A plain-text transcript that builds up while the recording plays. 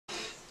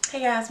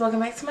Hey guys, welcome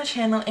back to my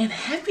channel and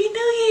Happy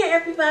New Year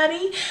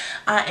everybody.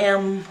 I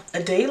am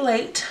a day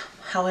late.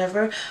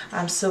 However,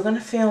 I'm still going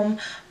to film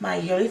my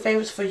yearly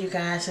favorites for you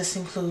guys. This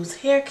includes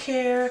hair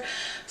care,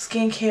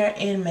 skincare,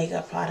 and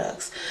makeup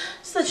products.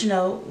 Just to let you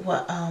know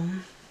what a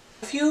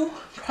few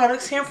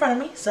products here in front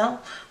of me. So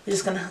we're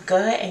just going to go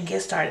ahead and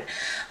get started.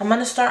 I'm going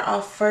to start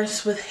off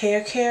first with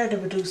hair care, then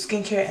we'll do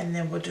skincare, and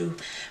then we'll do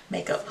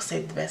makeup. We'll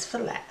save the best for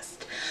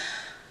last.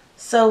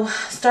 So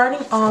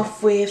starting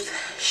off with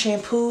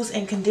shampoos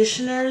and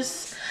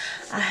conditioners,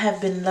 I have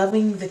been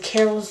loving the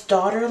Carol's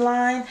Daughter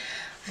line.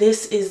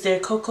 This is their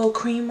cocoa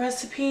cream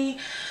recipe.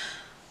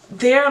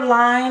 Their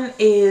line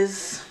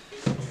is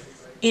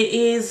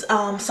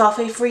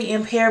sulfate free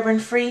and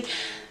paraben free.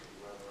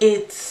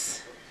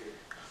 It's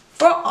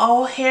for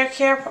all hair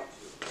care.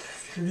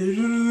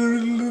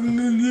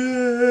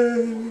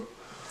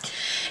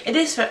 It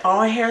is for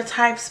all hair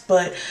types,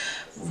 but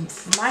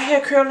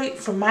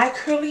for my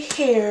curly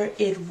hair,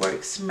 it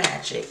works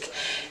magic.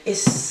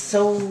 It's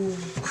so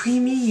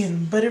creamy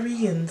and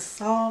buttery and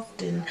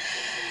soft, and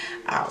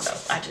I don't know,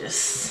 I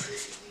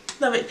just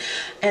love it.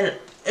 And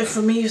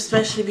for me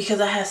especially, because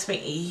I have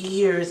spent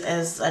years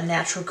as a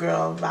natural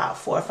girl, about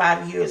 4 or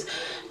 5 years,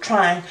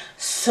 trying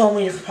so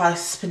many different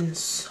products, spending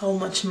so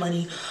much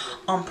money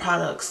on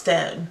products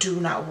that do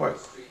not work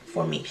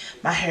for me.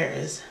 My hair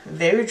is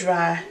very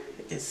dry.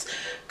 It's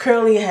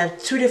curly. It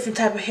has two different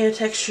type of hair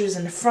textures.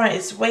 In the front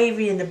it's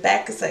wavy, in the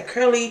back it's like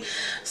curly.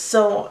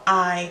 So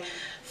I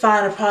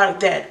find a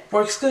product that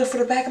works good for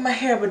the back of my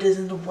hair but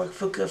doesn't work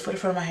good for the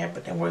front of my hair,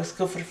 but then works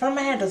good for the front of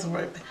my hair, doesn't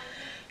work,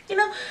 you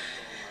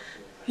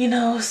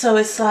know. So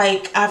it's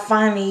like I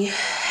finally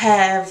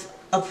have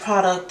a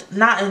product,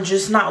 not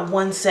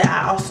one set.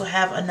 I also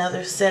have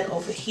another set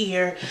over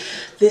here.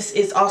 This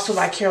is also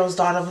by Carol's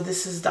Daughter, but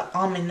this is the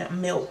almond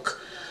milk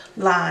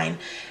line.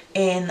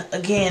 And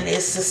again,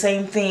 it's the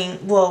same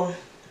thing. Well,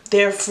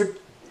 they're for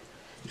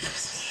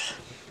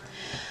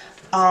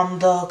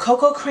the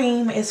cocoa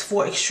cream is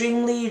for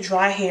extremely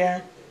dry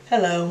hair.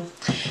 Hello.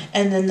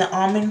 And then the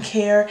almond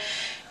care,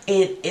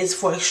 it is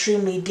for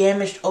extremely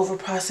damaged, over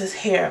processed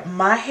hair.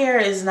 My hair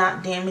is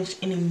not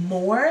damaged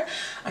anymore.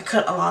 I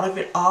cut a lot of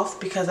it off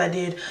because I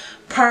did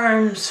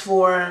perms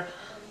for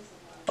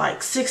like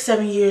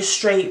 6-7 years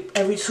straight,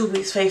 every 2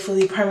 weeks,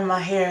 faithfully perming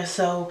my hair.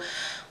 So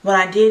when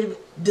I did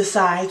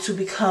decide to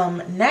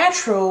become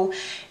natural,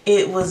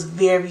 it was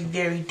very,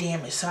 very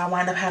damaged. So I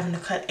wound up having to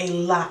cut a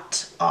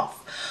lot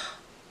off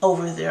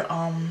over there,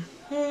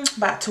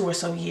 about 2 or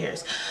so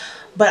years.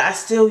 But I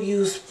still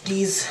use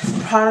these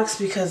products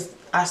because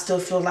I still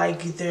feel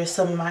like there's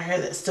some of my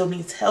hair that still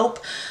needs help.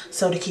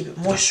 So to keep it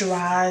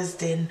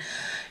moisturized, and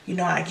you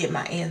know, I get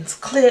my ends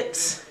clipped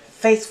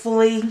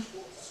faithfully.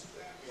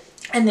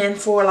 And then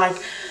for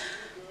like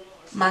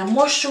my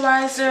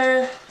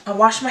moisturizer, I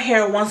wash my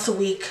hair once a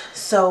week.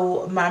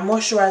 So my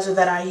moisturizer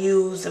that I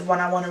use when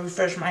I want to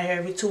refresh my hair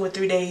every 2 or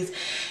 3 days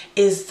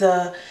is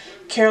the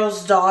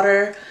Carol's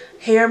Daughter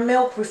Hair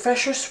Milk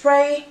Refresher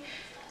Spray.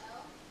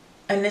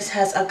 And this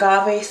has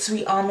agave,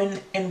 sweet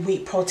almond, and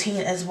wheat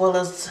protein, as well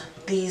as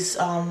these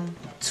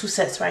 2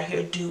 sets right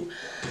here do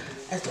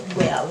as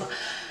well.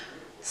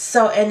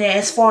 So, and then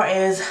as far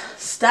as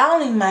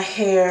styling my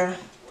hair,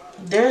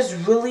 there's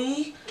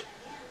really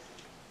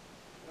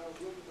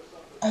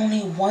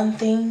only one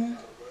thing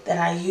that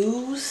I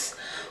use,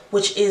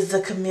 which is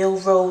the Camille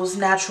Rose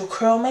Natural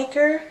Curl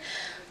Maker.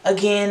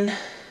 Again,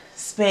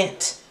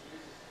 spent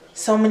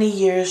so many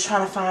years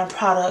trying to find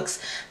products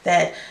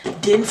that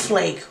didn't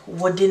flake,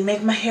 didn't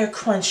make my hair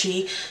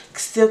crunchy,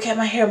 still kept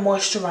my hair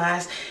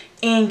moisturized,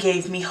 and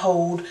gave me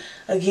hold.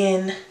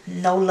 Again,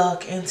 no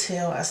luck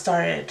until I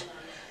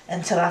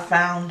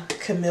found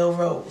Camille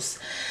Rose.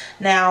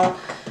 Now,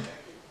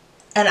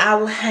 and I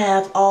will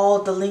have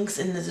all the links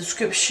in the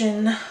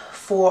description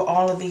for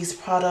all of these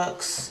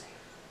products.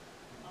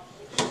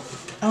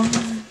 I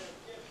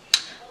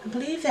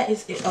believe that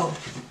is it. Oh,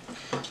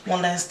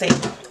 one last thing.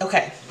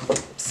 Okay,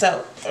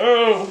 so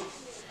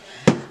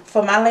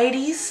for my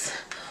ladies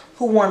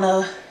who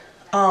wanna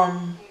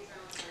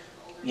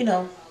you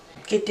know,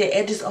 get their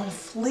edges on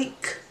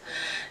fleek,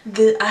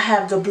 I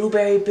have the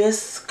Blueberry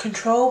Bisque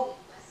control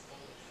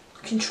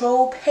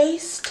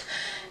paste.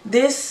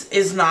 This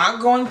is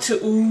not going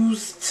to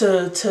ooze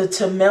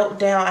to melt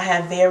down. I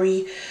have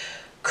very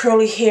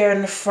curly hair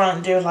in the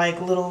front. They're like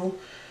little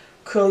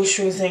curly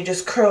strings and they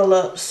just curl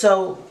up.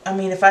 So I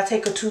mean, if I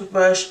take a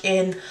toothbrush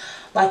in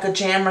like a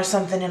jam or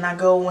something and I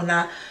go and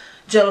I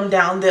gel them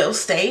down, they'll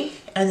stay,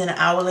 and then an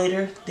hour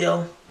later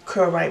they'll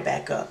curl right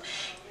back up.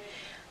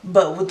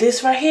 But with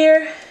this right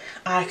here,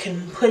 I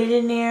can put it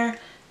in there,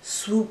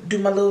 swoop, do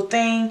my little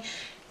thing,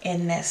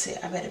 and that's it.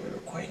 I better be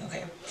recording,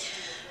 okay?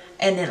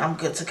 And then I'm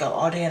good to go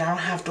all day, and I don't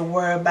have to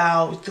worry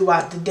about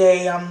throughout the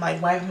day I'm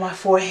like wiping my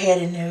forehead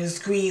and there's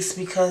grease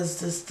because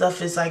the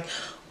stuff is like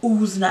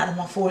oozing out of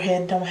my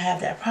forehead. Don't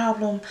have that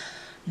problem.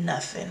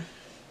 Nothing.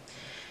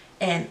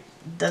 And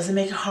doesn't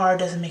make it hard,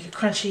 doesn't make it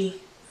crunchy.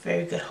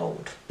 Very good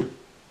hold.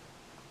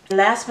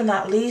 Last but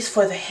not least,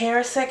 for the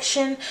hair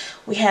section,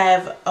 we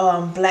have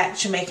black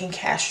Jamaican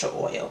castor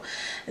oil.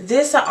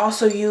 This I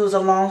also use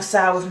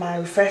alongside with my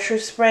refresher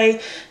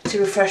spray to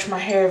refresh my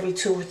hair every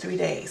 2 or 3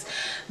 days.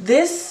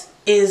 This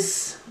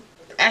is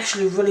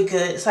actually really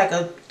good. It's like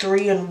a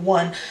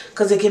 3-in-1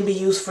 because it can be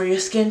used for your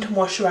skin to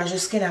moisturize your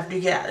skin after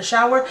you get out of the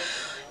shower.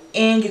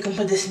 And you can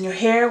put this in your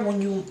hair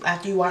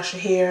after you wash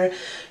your hair,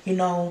 you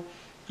know,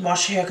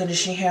 wash your hair,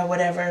 condition your hair,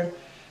 whatever.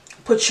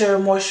 Put your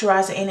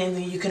moisturizer in, and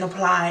then you can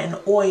apply an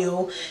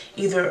oil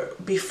either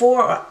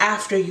before or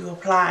after you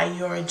apply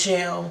your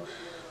gel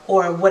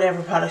or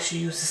whatever products you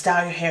use to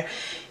style your hair.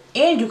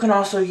 And you can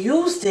also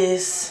use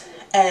this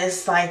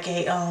as like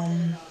a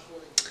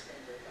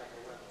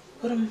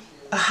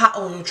hot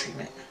oil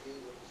treatment.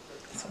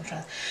 That's what I'm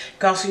trying to say. You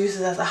can also use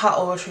this as a hot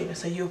oil treatment.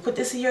 So you put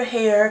this in your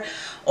hair,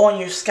 on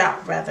your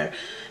scalp rather,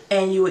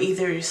 and you will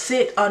either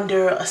sit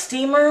under a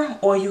steamer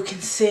or you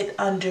can sit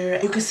under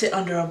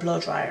a blow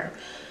dryer.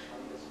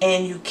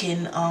 And you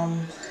can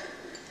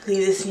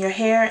leave this in your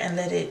hair and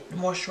let it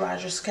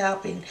moisturize your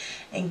scalp and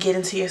get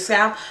into your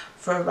scalp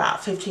for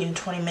about 15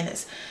 to 20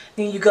 minutes.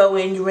 Then you go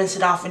in, you rinse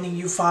it off, and then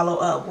you follow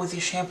up with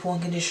your shampoo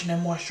and conditioner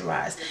and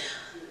moisturize.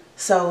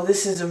 So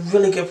this is a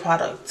really good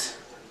product.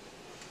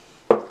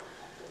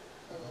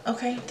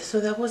 Okay,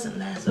 so that wasn't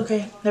last.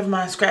 Okay, never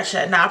mind, scratch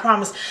that. Now I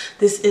promise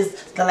this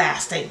is the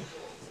last thing.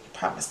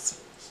 Promise.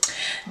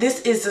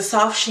 This is the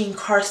Soft Sheen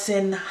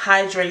Carson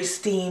Hydrate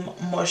Steam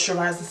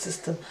Moisturizing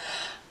System.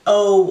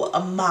 Oh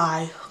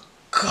my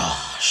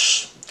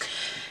gosh.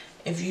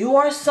 If you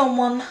are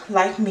someone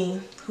like me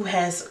who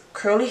has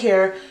curly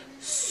hair,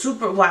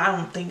 well, I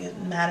don't think it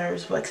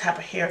matters what type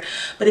of hair,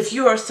 but if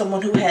you are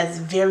someone who has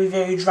very,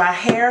 very dry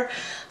hair,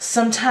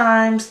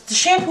 sometimes the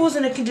shampoos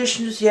and the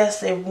conditioners,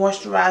 yes, they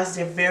moisturize,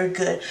 they're very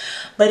good,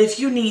 but if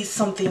you need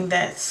something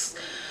that's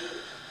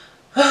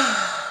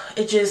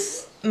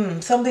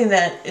something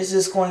that is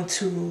just going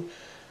to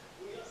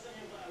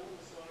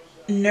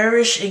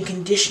nourish and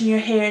condition your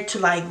hair to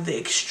like the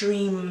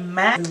extreme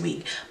max every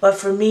week. But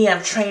for me,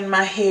 I've trained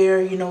my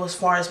hair, you know, as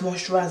far as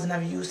moisturizing.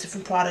 I've used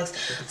different products,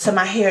 so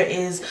my hair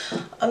is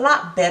a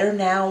lot better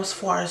now as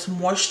far as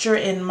moisture,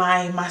 and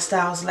my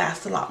styles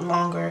last a lot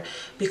longer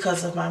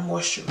because of my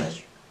moisture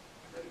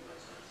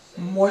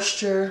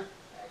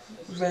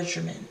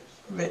regimen,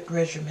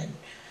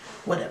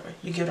 whatever,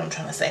 you get what I'm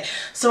trying to say.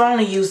 So I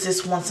only use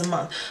this once a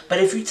month. But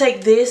if you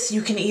take this,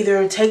 you can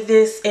either take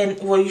this and,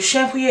 well, you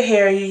shampoo your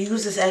hair, you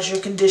use this as your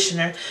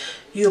conditioner,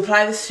 you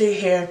apply this to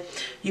your hair,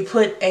 you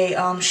put a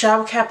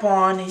shower cap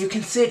on, and you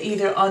can sit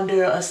either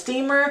under a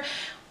steamer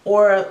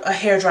or a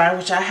hair dryer,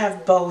 which I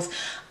have both.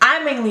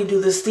 I mainly do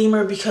the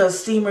steamer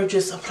because steamer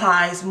just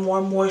applies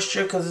more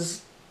moisture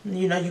because,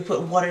 you know, you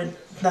put water,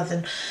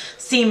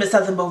 steam is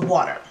nothing but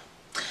water.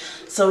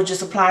 So it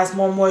just applies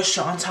more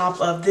moisture on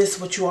top of this,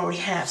 what you already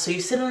have. So you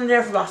sit under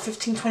there for about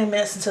 15-20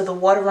 minutes until the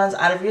water runs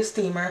out of your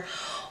steamer.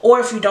 Or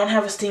if you don't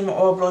have a steamer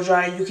or a blow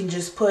dryer, you can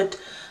just put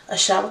a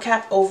shower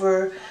cap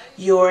over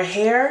your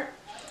hair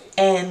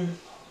and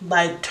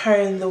like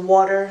turn the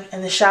water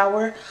in the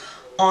shower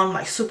on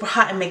like super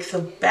hot and make the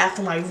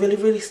bathroom like really,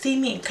 really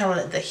steamy, and kind of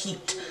let the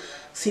heat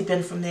seep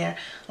in from there.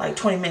 Like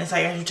 20 minutes,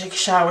 like after you take a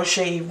shower,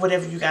 shave,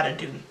 whatever you gotta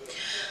do.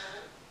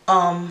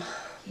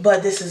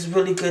 But this is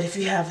really good if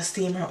you have a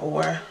steamer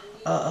or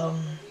a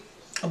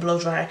blow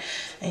dryer,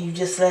 and you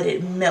just let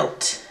it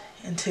melt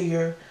into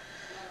your,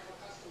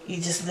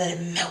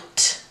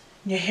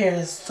 Your hair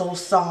is so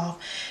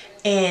soft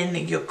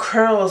and your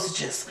curls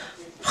just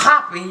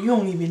popping. You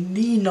don't even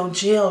need no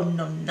gel,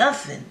 no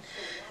nothing.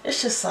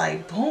 It's just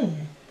like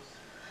boom.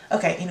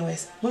 Okay,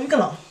 anyways, moving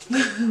along.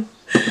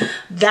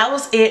 That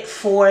was it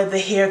for the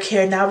hair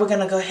care. Now we're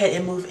gonna go ahead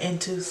and move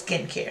into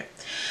skincare.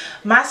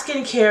 My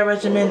skincare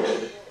regimen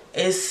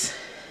is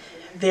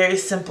very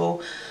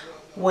simple.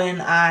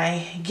 When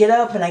I get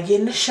up and I get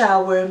in the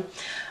shower,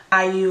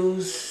 I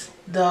use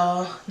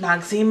the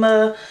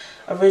Noxzema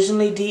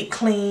Originally Deep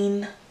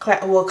Clean,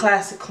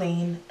 Classic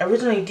Clean,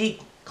 Originally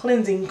Deep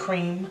Cleansing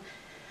Cream,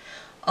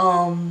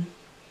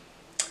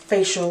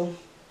 facial,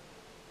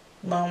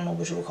 I don't know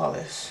what you would call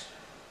this.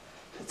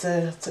 It's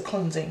a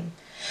cleansing,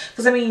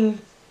 because I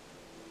mean,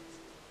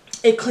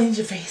 it cleans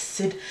your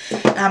face.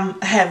 I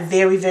have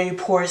very, very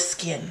porous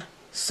skin.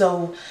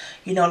 So,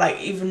 you know, like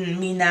even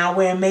me now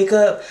wearing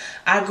makeup,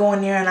 I go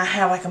in there and I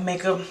have like I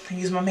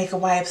use my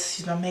makeup wipes,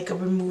 use my makeup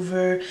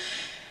remover,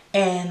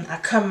 and I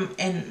come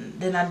and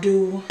then I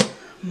do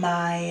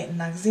my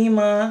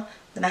Noxzema,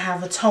 then I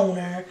have a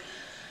toner,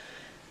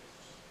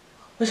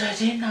 which I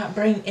did not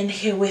bring in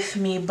here with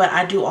me, but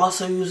I do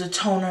also use a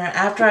toner.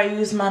 After I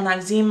use my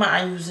Noxzema,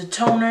 I use a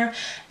toner,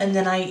 and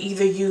then I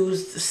either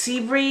use the Sea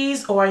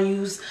Breeze or I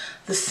use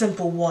the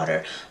Simple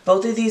Water.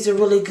 Both of these are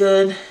really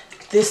good.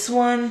 This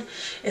one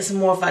is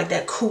more of like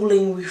that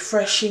cooling,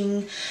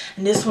 refreshing,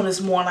 and this one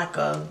is more like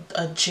a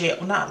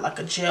gel, not like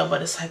a gel,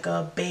 but it's like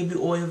a baby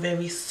oil,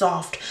 very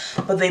soft,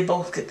 but they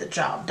both get the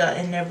job done,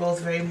 and they're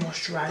both very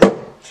moisturizing.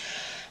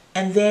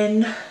 And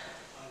then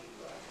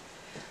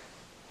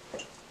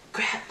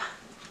grab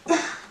my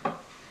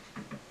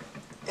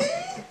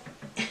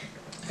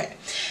okay.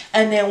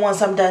 And then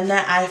once I'm done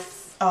that, I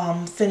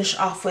finish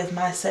off with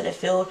my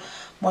Cetaphil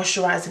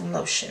moisturizing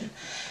lotion.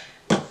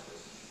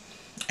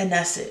 And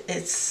that's it.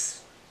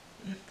 It's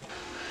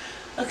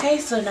okay.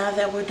 So now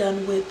that we're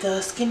done with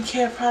the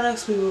skincare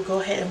products, we will go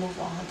ahead and move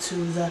on to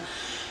the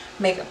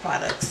makeup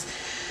products.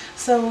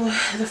 So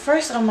the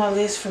first on my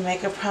list for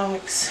makeup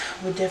products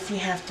would definitely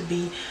have to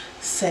be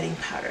setting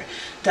powder.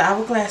 The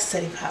Hourglass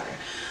setting powder.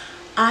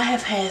 I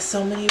have had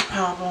so many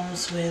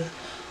problems with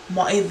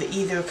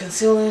either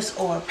concealers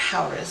or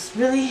powders.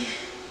 Really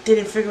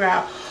didn't figure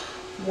out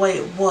what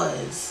it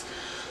was.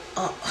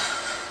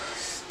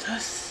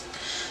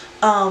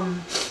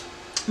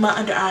 My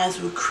under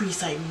eyes would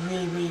crease like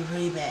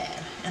really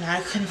bad, and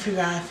I couldn't figure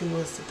out if it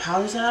was the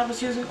powders that I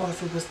was using or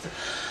if it was the,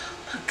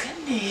 oh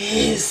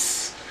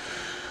goodness,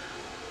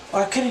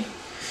 or I couldn't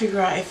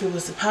figure out if it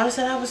was the powders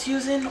that I was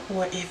using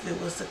or if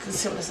it was the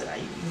concealers that I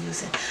was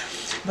using.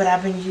 But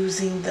I've been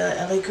using the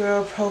LA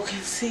Girl Pro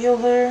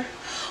Concealer,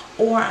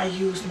 or I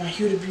used my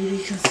Huda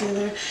Beauty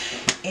concealer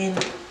in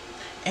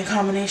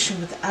combination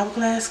with the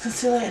Hourglass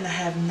concealer, and I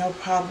have no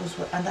problems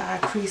with under eye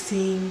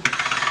creasing.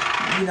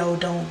 You know,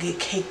 don't get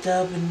caked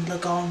up and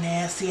look all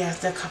nasty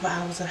after a couple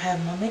hours of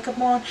having my makeup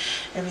on.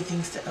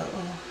 Everything's that's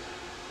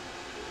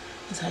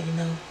how you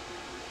know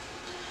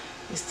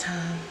it's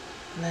time.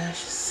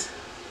 Lashes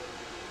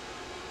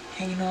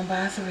hanging on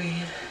by a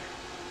thread.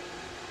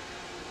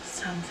 It's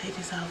time to take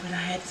this off, and I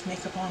had this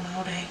makeup on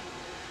all day.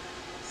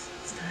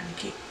 It's time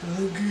to get a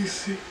little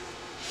goosey.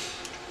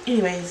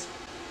 Anyways,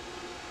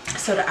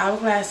 so the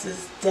Hourglass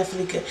is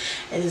definitely good.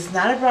 It is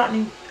not a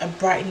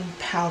brightening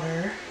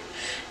powder.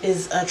 It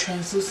is a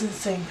translucent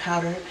setting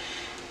powder,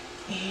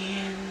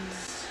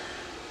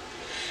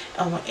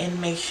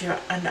 and makes your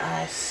under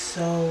eye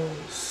so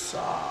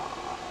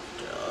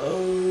soft.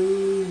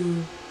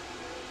 Oh.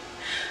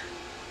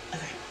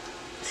 Okay.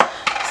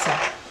 So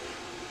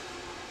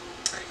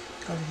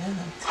go to the other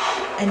one.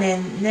 And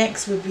then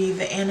next would be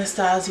the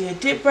Anastasia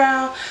Dip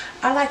Brow.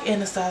 I like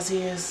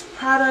Anastasia's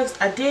products.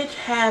 I did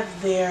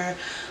have their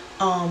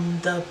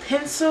the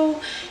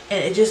pencil,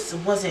 and it just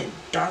wasn't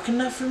dark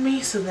enough for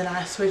me, so then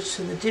I switched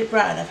to the Dip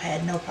Brow, and I've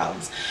had no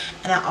problems.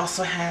 And I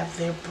also have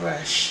their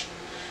brush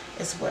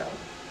as well.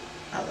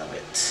 I love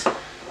it.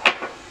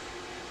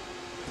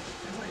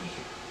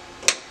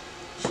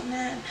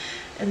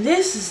 And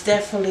this is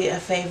definitely a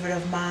favorite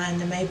of mine,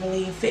 the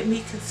Maybelline Fit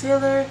Me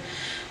Concealer.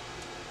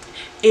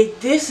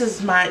 This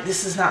is not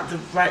the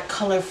right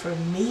color for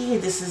me.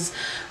 This is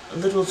a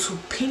little too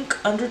pink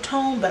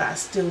undertone, but I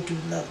still do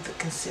love the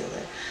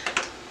concealer.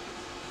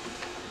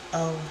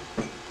 Oh,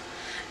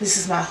 this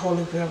is my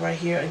holy grail right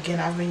here. Again,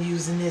 I've been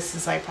using this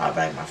since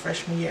probably my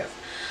freshman year of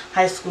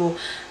high school.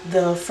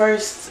 The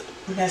first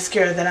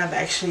mascara that I've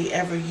actually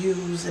ever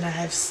used, and I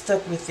have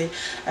stuck with it.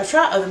 I've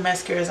tried other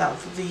mascaras out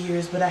for the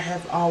years, but I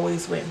have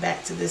always went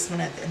back to this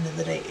one. At the end of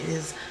the day, it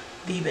is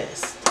the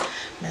best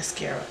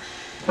mascara.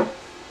 And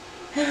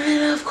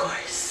then, of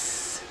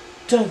course,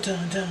 dun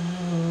dun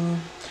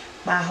dun,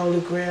 my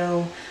holy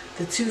grail,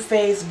 the Too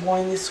Faced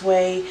Born This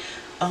Way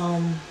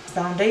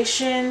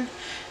foundation.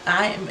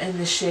 I am in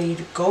the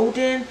shade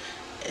Golden.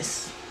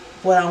 It's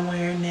what I'm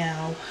wearing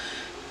now,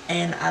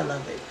 and I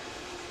love it.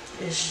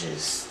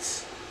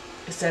 It's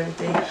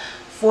everything.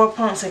 4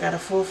 pumps, I got a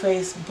full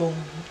face, boom,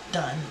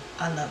 done.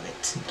 I love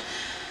it.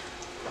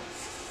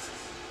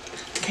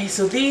 Okay,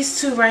 so these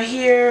two right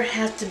here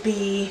have to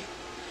be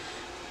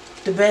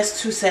the best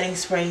two setting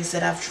sprays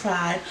that I've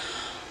tried.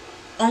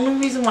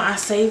 Only reason why I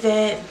say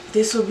that,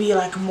 this would be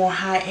like a more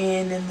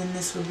high-end, and then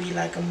this would be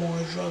like a more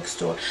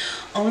drugstore.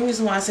 Only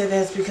reason why I say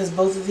that is because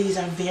both of these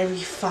are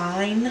very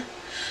fine.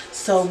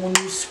 So when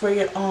you spray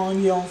it on,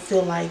 you don't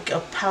feel like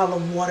a pile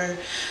of water.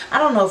 I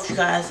don't know if you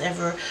guys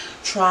ever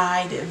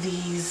tried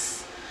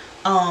these,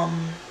 what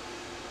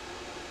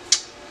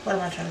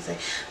am I trying to say?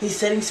 These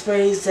setting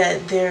sprays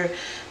that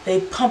they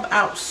pump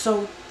out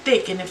so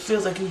thick, and it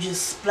feels like you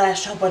just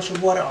splashed a bunch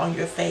of water on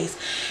your face,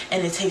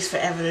 and it takes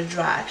forever to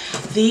dry.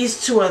 These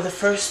two are the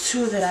first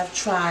two that I've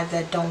tried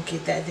that don't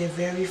get that. They're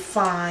very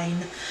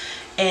fine,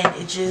 and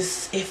it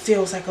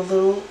feels like a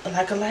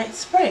light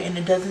spray, and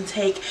it doesn't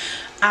take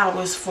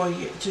hours for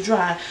you to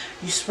dry.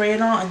 You spray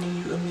it on, and then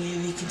you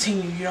immediately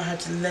continue. You don't have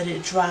to let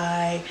it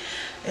dry.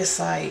 It's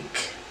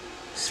like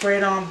spray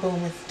it on,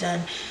 boom, it's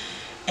done.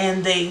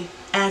 And they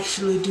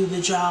actually do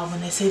the job.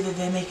 When they say that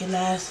they make it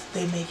last,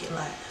 they make it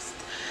last.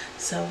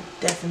 So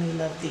definitely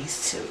love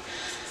these two.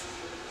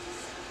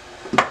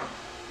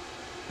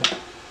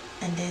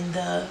 And then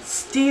the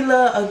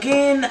Stila,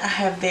 again, I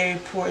have very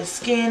porous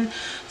skin,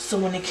 so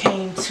when it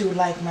came to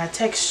like my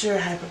texture,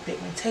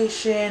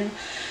 hyperpigmentation,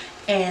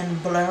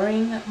 and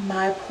blurring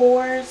my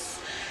pores,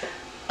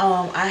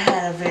 I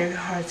had a very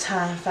hard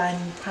time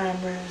finding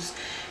primers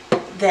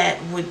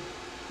that would,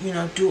 you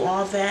know, do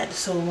all that.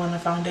 So when the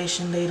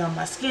foundation laid on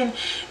my skin,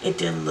 it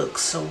didn't look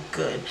so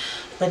good.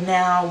 But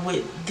now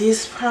with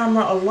this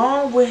primer,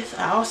 along with,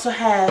 I also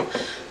have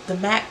the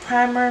MAC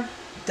primer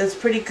that's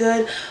pretty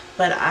good,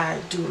 but I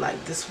do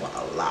like this one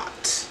a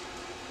lot.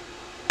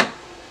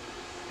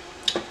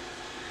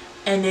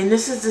 And then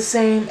this is the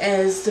same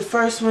as the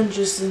first one,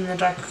 just in the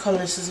darker color.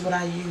 This is what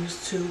I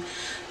use to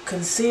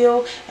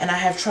conceal. And I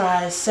have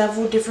tried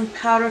several different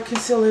powder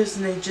concealers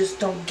and they just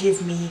don't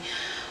give me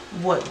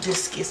what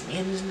this gives me.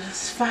 And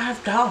it's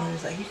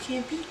 $5. Like, you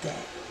can't beat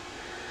that.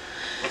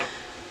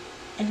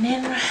 And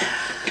then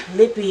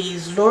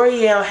lippies.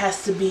 L'Oreal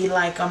has to be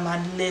like on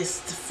my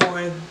list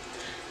for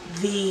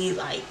the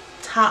like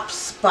top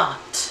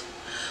spot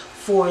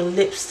for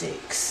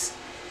lipsticks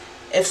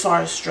as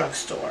far as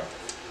drugstore.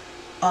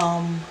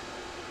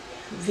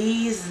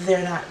 These,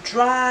 they're not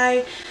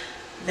dry,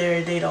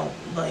 they don't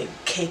like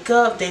cake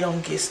up, they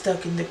don't get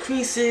stuck in the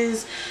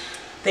creases.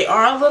 They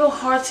are a little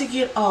hard to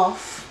get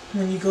off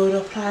when you go to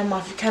apply them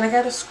off. You kind of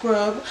got to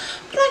scrub,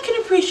 but I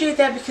can appreciate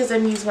that because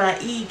that means when I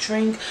eat,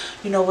 drink,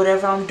 you know,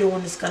 whatever I'm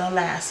doing is gonna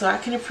last, so I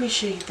can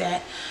appreciate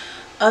that.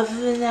 Other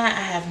than that,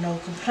 I have no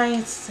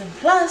complaints, and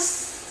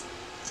plus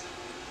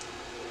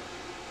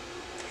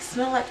they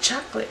smell like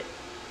chocolate.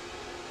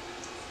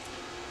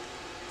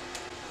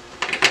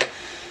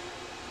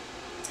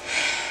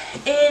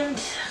 And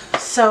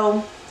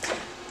so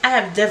I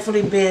have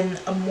definitely been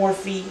a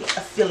Morphe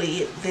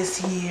affiliate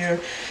this year.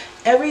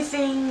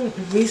 Everything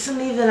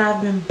recently that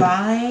I've been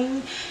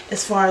buying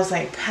as far as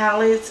like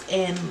palettes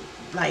and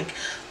like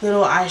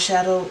little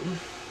eyeshadow,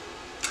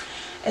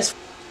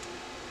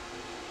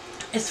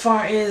 as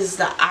far as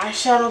the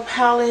eyeshadow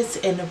palettes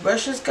and the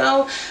brushes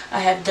go,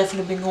 I have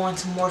definitely been going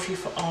to Morphe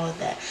for all of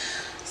that.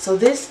 So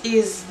this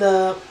is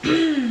the I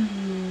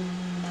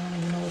don't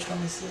even know which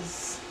one this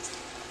is.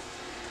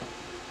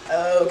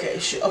 Okay,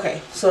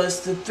 okay, so it's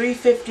the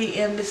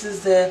 350M. This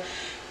is the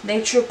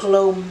Nature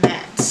Glow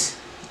Matte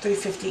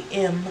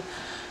 350M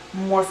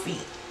Morphe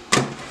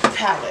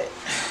palette.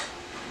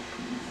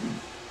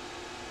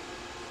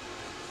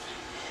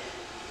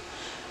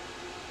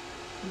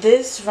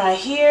 This right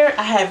here,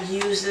 I have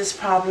used this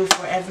probably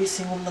for every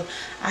single look.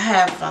 I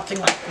have, I think,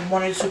 like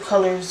 1 or 2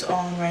 colors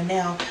on right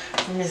now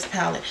from this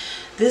palette.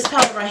 This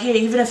palette right here,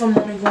 even if I'm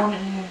only going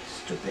in here,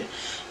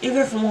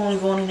 even if I'm only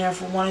going in there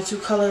for 1 or 2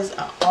 colors,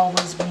 I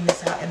always bring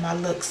this out in my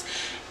looks.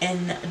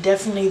 And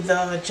definitely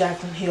the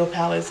Jaclyn Hill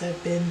palettes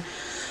have been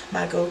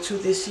my go-to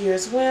this year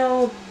as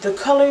well. The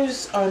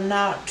colors are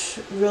not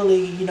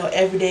really, you know,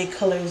 everyday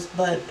colors,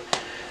 but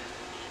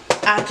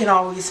I can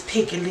always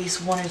pick at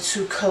least 1 or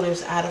 2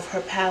 colors out of her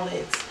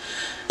palettes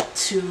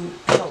to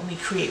help me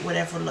create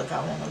whatever look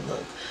I want to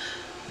look.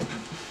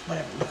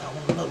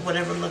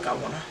 Whatever look I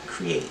want to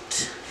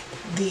create.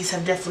 These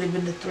have definitely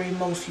been the 3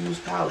 most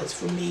used palettes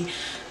for me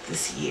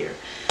this year.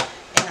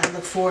 And I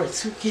look forward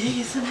to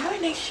getting some more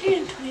next year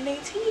in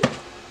 2019.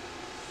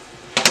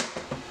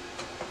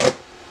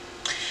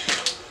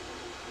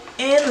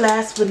 And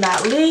last but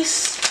not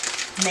least,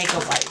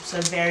 makeup wipes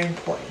are very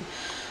important.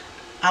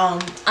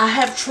 I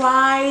have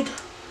tried,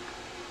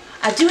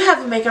 I do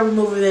have a makeup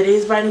remover that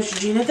is by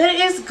Neutrogena that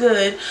is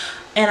good,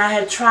 and I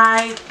have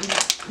tried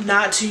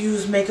not to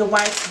use makeup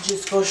wipes,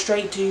 just go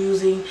straight to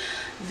using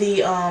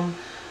the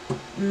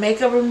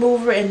makeup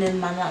remover and then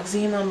my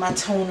noxzema, my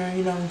toner,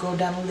 you know, and go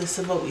down the list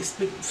of what we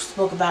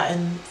spoke about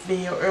in the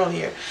video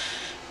earlier.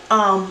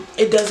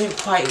 It doesn't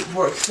quite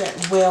work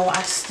that well.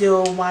 I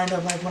still wind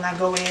up, like when I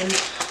go in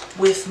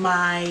with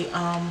my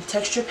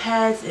texture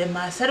pads and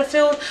my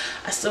Cetaphil,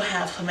 I still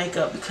have some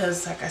makeup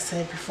because, like I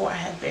said before, I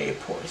have very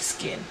poor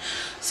skin.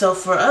 So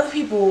for other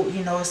people,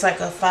 you know, it's like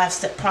a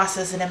 5-step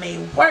process and it may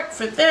work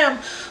for them,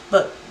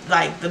 but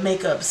like the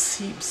makeup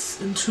seeps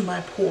into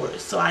my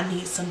pores, so I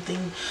need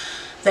something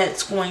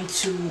that's going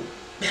to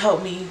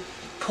help me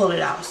pull it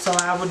out. So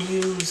I would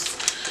use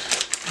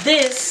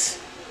this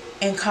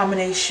in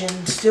combination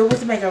still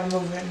with the makeup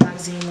remover,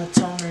 noxzema,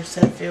 toner,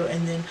 Cetaphil,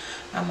 and then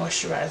my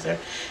moisturizer,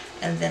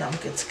 and then I'm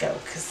good to go,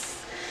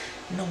 because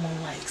no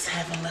one likes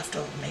having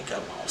leftover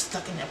makeup all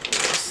stuck in their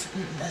pores.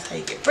 That's how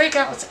you get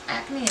breakouts,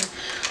 acne, and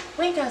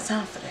we ain't got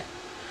time for that.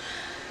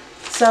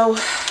 So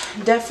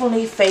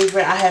definitely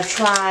favorite. I have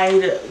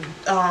tried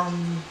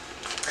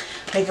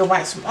makeup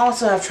wipes from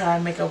Ulta. I've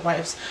tried makeup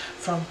wipes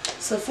from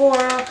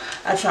Sephora.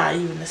 I've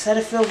tried even the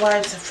Cetaphil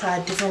wipes. I've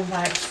tried different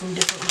wipes from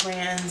different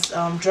brands,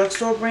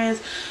 drugstore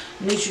brands.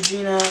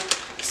 Neutrogena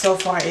so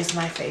far is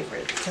my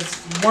favorite, because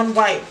one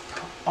wipe,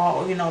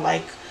 all, you know,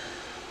 like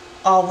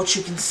all what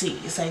you can see.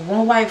 It's like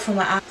one wipe from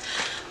my eye.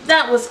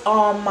 That was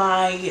all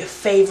my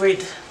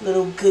favorite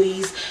little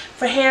goodies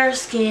for hair,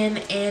 skin,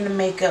 and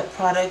makeup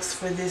products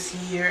for this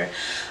year.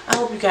 I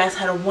hope you guys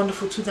had a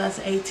wonderful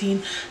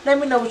 2018. Let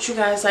me know what you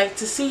guys like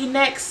to see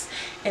next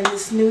in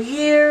this new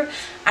year.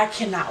 I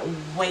cannot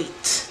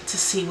wait to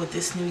see what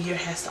this new year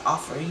has to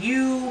offer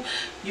you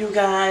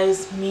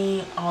guys,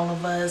 me, all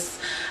of us.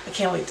 I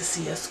can't wait to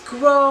see us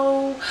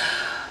grow.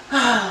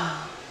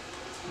 I'm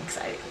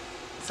excited.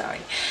 Sorry.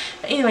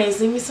 But anyways,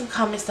 leave me some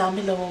comments down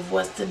below of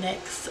what's the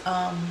next.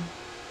 I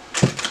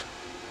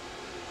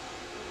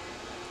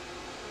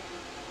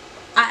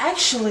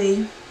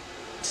actually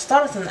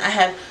started something. I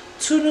have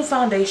 2 new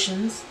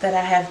foundations that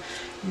I have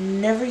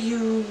never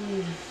used.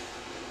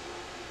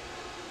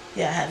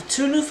 Yeah, I have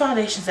 2 new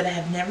foundations that I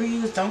have never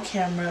used on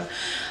camera.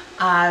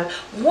 I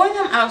wore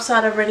them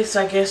outside already,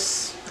 so I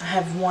guess I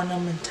have worn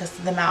them and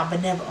tested them out,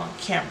 but never on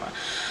camera.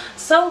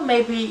 So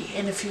maybe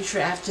in the future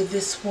after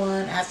this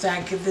one, after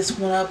I give this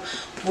one up,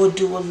 we'll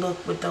do a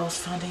look with those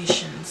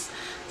foundations.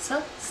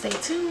 So stay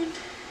tuned.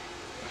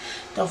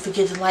 Don't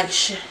forget to like,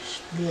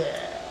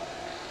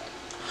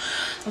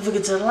 don't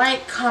forget to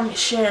like, comment,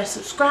 share, and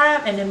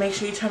subscribe. And then make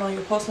sure you turn on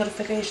your post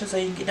notifications so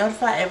you can get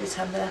notified every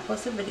time that I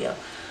post a video.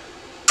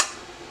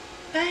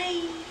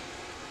 Bye.